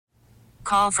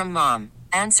Call from mom.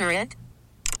 Answer it.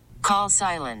 Call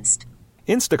silenced.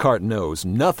 Instacart knows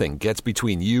nothing gets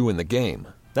between you and the game.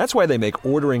 That's why they make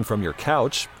ordering from your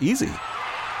couch easy.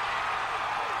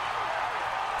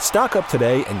 Stock up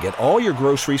today and get all your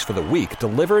groceries for the week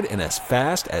delivered in as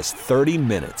fast as 30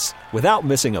 minutes without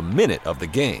missing a minute of the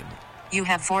game. You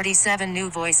have 47 new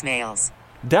voicemails.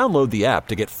 Download the app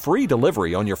to get free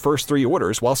delivery on your first 3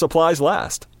 orders while supplies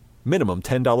last. Minimum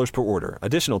 $10 per order.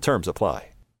 Additional terms apply.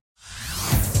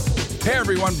 Hey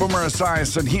everyone, Boomer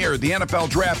Esiason here. The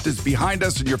NFL draft is behind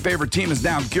us and your favorite team is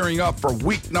now gearing up for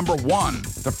week number 1.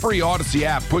 The free Odyssey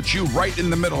app puts you right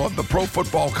in the middle of the pro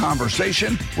football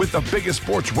conversation with the biggest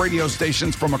sports radio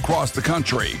stations from across the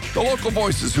country. The local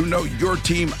voices who know your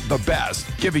team the best,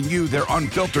 giving you their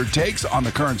unfiltered takes on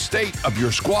the current state of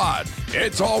your squad.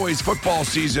 It's always football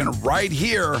season right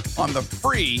here on the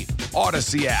free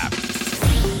Odyssey app.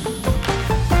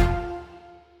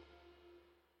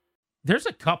 There's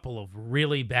a couple of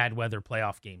really bad weather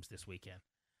playoff games this weekend,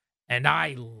 and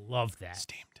I love that.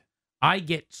 Steamed. I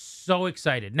get so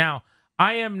excited. Now,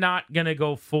 I am not going to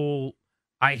go full,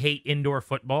 I hate indoor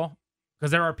football,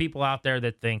 because there are people out there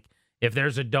that think if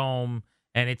there's a dome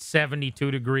and it's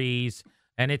 72 degrees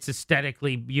and it's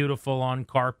aesthetically beautiful on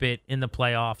carpet in the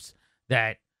playoffs,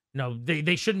 that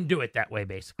they shouldn't do it that way,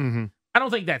 basically. Mm-hmm. I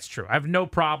don't think that's true. I have no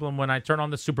problem when I turn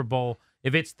on the Super Bowl,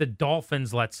 if it's the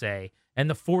Dolphins, let's say, and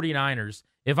the 49ers,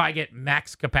 if I get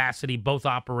max capacity, both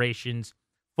operations,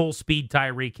 full speed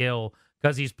Tyreek Hill,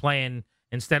 because he's playing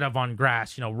instead of on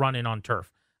grass, running on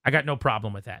turf. I got no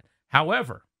problem with that.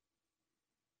 However,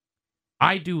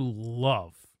 I do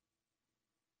love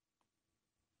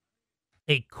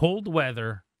a cold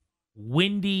weather,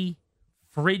 windy,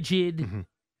 frigid,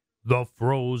 the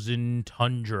frozen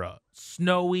tundra,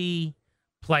 snowy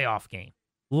playoff game.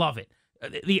 Love it.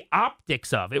 The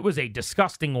optics of it was a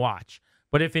disgusting watch.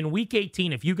 But if in week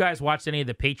 18, if you guys watched any of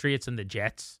the Patriots and the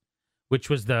Jets, which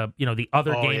was the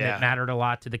other game that mattered a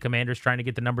lot to the Commanders trying to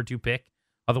get the number 2 pick,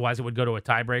 otherwise it would go to a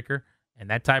tiebreaker,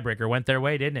 and that tiebreaker went their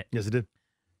way, didn't it? Yes, it did.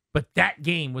 But that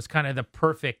game was kind of the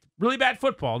perfect, really bad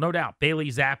football, no doubt.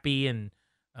 Bailey Zappi and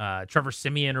Trevor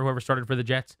Siemian or whoever started for the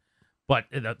Jets. But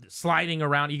the sliding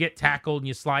around, you get tackled and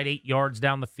you slide 8 yards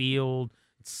down the field.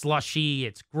 It's slushy.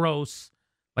 It's gross.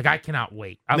 Like, I cannot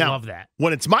wait. I love that.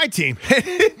 When it's my team,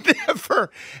 it never,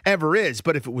 ever is.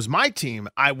 But if it was my team,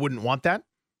 I wouldn't want that.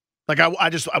 Like, I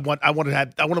want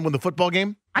to win the football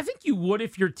game. I think you would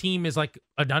if your team is like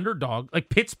an underdog. Like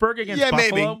Pittsburgh against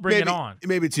Buffalo, bring it on.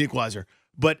 Maybe it's an equalizer.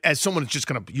 But as someone that's just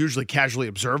going to usually casually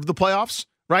observe the playoffs,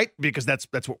 right? Because that's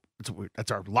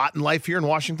our lot in life here in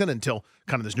Washington until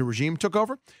kind of this new regime took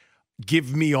over.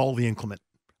 Give me all the inclement.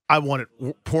 I want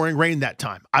it pouring rain that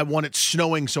time. I want it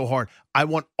snowing so hard. I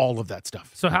want all of that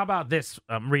stuff. So how about this?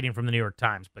 I'm reading from the New York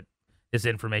Times, but this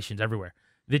information's everywhere.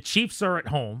 The Chiefs are at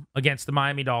home against the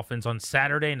Miami Dolphins on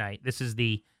Saturday night. This is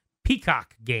the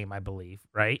Peacock game, I believe,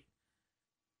 right?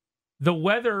 The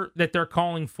weather that they're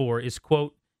calling for is,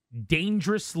 quote,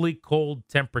 dangerously cold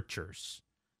temperatures.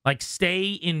 Like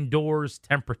stay indoors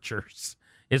temperatures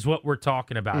is what we're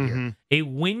talking about here. A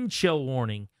wind chill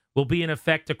warning will be in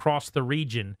effect across the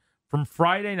region from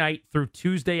Friday night through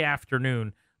Tuesday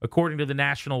afternoon, according to the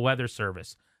National Weather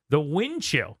Service. The wind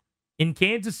chill in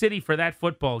Kansas City for that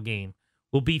football game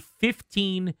will be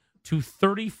 15 to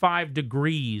 35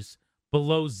 degrees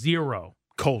below zero.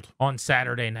 Cold. On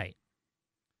Saturday night.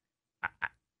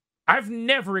 I've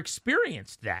never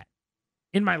experienced that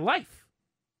in my life.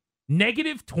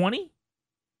 Negative 20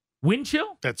 wind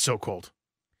chill? That's so cold.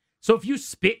 So if you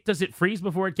spit, does it freeze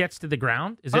before it gets to the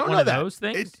ground? Is it one of those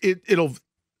things? It'll.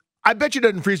 I bet you it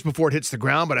doesn't freeze before it hits the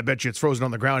ground, but I bet you it's frozen on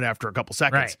the ground after a couple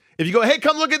seconds. Right. If you go, hey,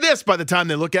 come look at this, by the time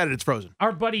they look at it, it's frozen.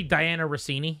 Our buddy Diana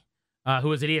Rossini, who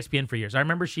was at ESPN for years, I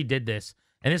remember she did this,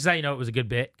 and this is how you know it was a good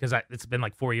bit, because it's been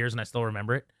like 4 years and I still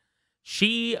remember it.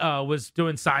 She was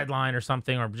doing sideline or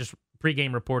something, or just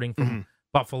pregame reporting from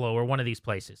Buffalo or one of these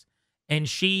places, and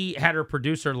she had her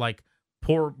producer like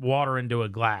pour water into a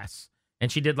glass.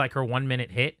 And she did like her 1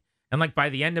 minute hit. And like by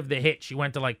the end of the hit, she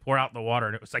went to like pour out the water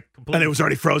and it was like completely. And it was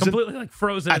already frozen? Completely like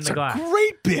frozen in the glass. That's a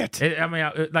great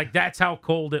bit. Like that's how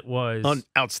cold it was.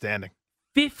 Outstanding.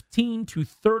 15 to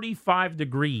 35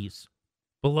 degrees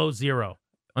below zero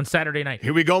on Saturday night.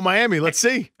 Here we go, Miami. Let's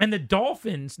see. And the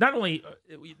Dolphins, not only,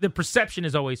 the perception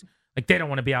is always like they don't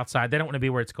want to be outside. They don't want to be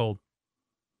where it's cold.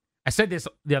 I said this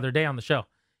the other day on the show.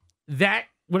 That,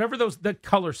 whatever the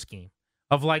color scheme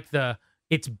of like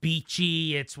it's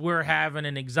beachy, we're having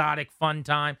an exotic fun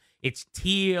time, it's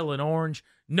teal and orange.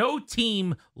 No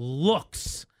team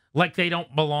looks like they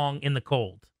don't belong in the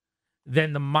cold.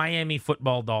 than the Miami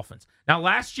football Dolphins. Now,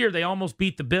 last year, they almost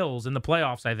beat the Bills in the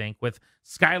playoffs, I think, with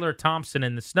Skylar Thompson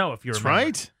in the snow, if you remember. That's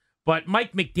right. But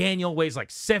Mike McDaniel weighs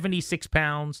like 76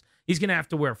 pounds. He's going to have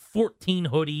to wear 14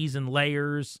 hoodies and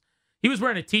layers. He was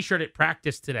wearing a T-shirt at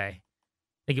practice today.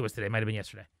 I think it was today. Might have been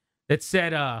yesterday. That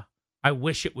said, I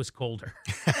wish it was colder.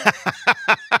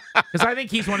 Because I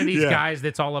think he's one of these guys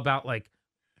that's all about, like,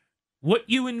 what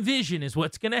you envision is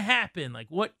what's going to happen. Like,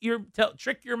 what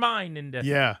trick your mind into.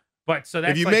 Yeah. But so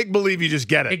that's if you like, make believe, you just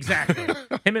get it. Exactly.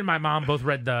 Him and my mom both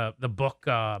read the book.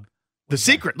 The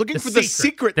Secret. Looking for the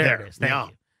secret there. There it is.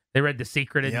 Thank you. They read The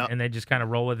Secret and they just kind of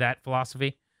roll with that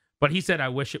philosophy. But he said, I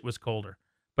wish it was colder.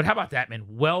 But how about that, man?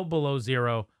 Well below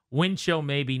zero. Wind chill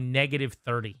maybe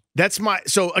 -30.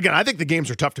 So again, I think the games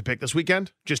are tough to pick this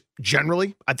weekend. Just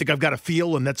generally, I think I've got a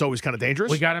feel, and that's always kind of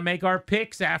dangerous. We got to make our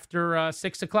picks after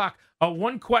 6 o'clock.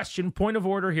 One question, point of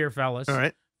order here, fellas. All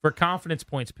right. For confidence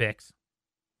points picks.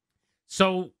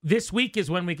 So this week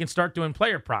is when we can start doing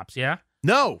player props, yeah?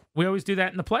 No. We always do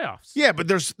that in the playoffs. Yeah, but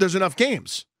there's enough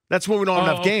games. That's when we don't have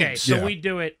enough games. So we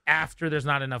do it after there's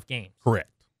not enough games. Correct.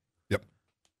 Yep.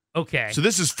 Okay. So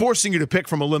this is forcing you to pick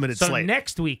from a limited so slate.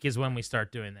 Next week is when we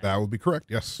start doing that. That would be correct,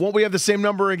 yes. Won't we have the same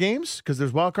number of games? Because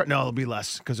there's wild card? No, it'll be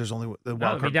less because there's only the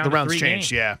wild card. The rounds 3 changed,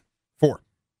 games. yeah. 4.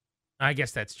 I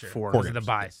guess that's true. 4 because of games. the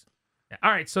buys. Yeah.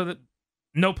 All right, so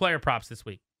no player props this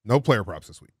week. No player props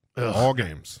this week. Ugh. All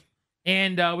games.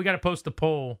 And we got to post the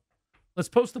poll. Let's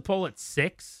post the poll at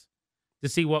 6 to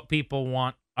see what people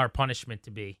want our punishment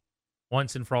to be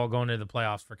once and for all going into the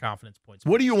playoffs for confidence points.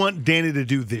 What do you want Danny to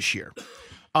do this year?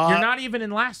 You're not even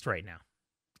in last right now.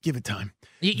 Give it time.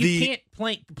 You can't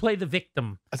play the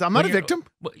victim. I'm not a victim.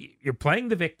 You're playing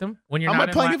the victim when you're How not am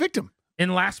I playing a victim?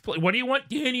 in last place. What do you want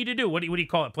Danny to do? What do you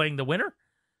call it? Playing the winner?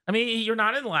 I mean, you're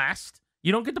not in last.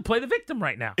 You don't get to play the victim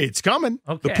right now. It's coming.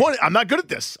 Okay. The point, I'm not good at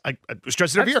this. I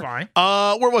stress it every year. That's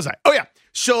fine. Where was I? Oh, yeah.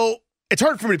 So it's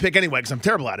hard for me to pick anyway because I'm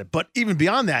terrible at it. But even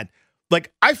beyond that,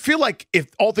 like, I feel like if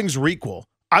all things were equal,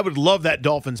 I would love that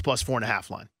Dolphins plus 4.5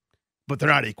 line. But they're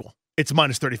not equal. It's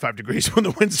minus 35 degrees when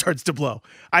the wind starts to blow.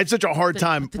 I had such a hard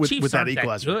time the with Chiefs that aren't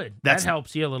equalizer. That good. That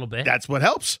helps you a little bit. That's what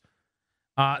helps.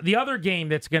 The other game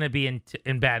that's going to be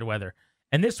in bad weather,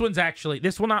 and this one's actually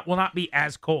will not be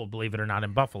as cold, believe it or not,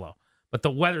 in Buffalo, but the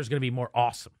weather is going to be more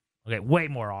awesome. Okay, way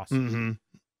more awesome. Mm-hmm.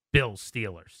 Bills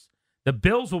Steelers. The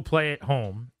Bills will play at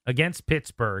home against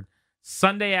Pittsburgh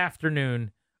Sunday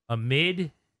afternoon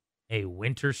amid a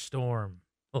winter storm.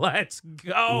 Let's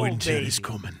go, Winter baby. is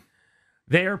coming.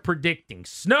 They are predicting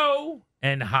snow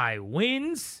and high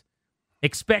winds,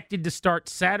 expected to start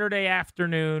Saturday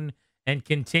afternoon and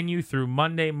continue through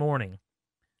Monday morning.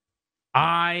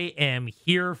 I am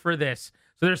here for this.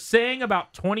 So they're saying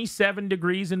about 27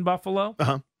 degrees in Buffalo.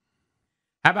 Uh-huh.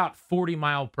 How about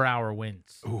 40-mile-per-hour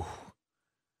winds? Ooh.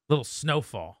 Little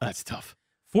snowfall. That's tough.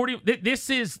 40. This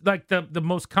is like the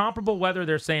most comparable weather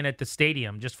they're saying at the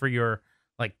stadium, just for your,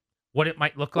 like, what it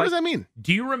might look like. What does that mean?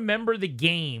 Do you remember the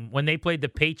game when they played the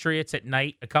Patriots at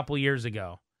night a couple years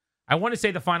ago? I want to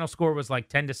say the final score was like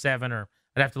 10-7, or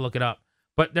I'd have to look it up.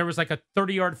 But there was like a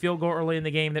 30-yard field goal early in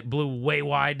the game that blew way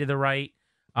wide to the right.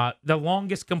 The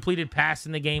longest completed pass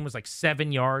in the game was like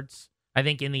 7 yards, I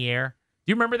think, in the air.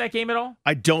 Do you remember that game at all?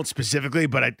 I don't specifically,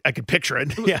 but I could picture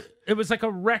it. Yeah. It was like a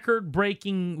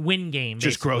record-breaking win game.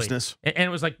 Just basically. grossness. And it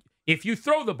was like, if you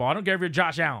throw the ball, I don't care if you're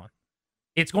Josh Allen,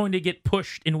 it's going to get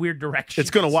pushed in weird directions. It's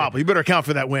going to wobble. You better account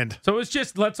for that wind. So it's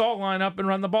just, let's all line up and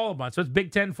run the ball a bunch. So it's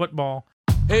Big Ten football.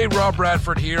 Hey, Rob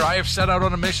Bradford here. I have set out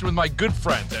on a mission with my good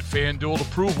friends at FanDuel to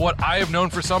prove what I have known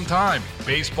for some time.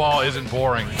 Baseball isn't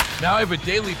boring. Now I have a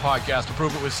daily podcast to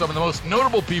prove it with some of the most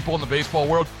notable people in the baseball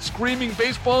world, screaming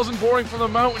baseball isn't boring from the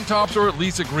mountaintops, or at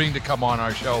least agreeing to come on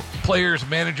our show. Players,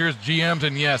 managers, GMs,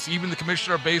 and yes, even the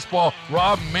commissioner of baseball,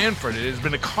 Rob Manfred. It has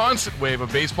been a constant wave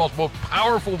of baseball's most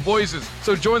powerful voices.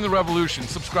 So join the revolution.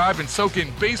 Subscribe and soak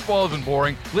in Baseball Isn't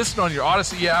Boring. Listen on your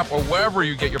Odyssey app or wherever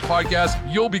you get your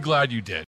podcasts. You'll be glad you did.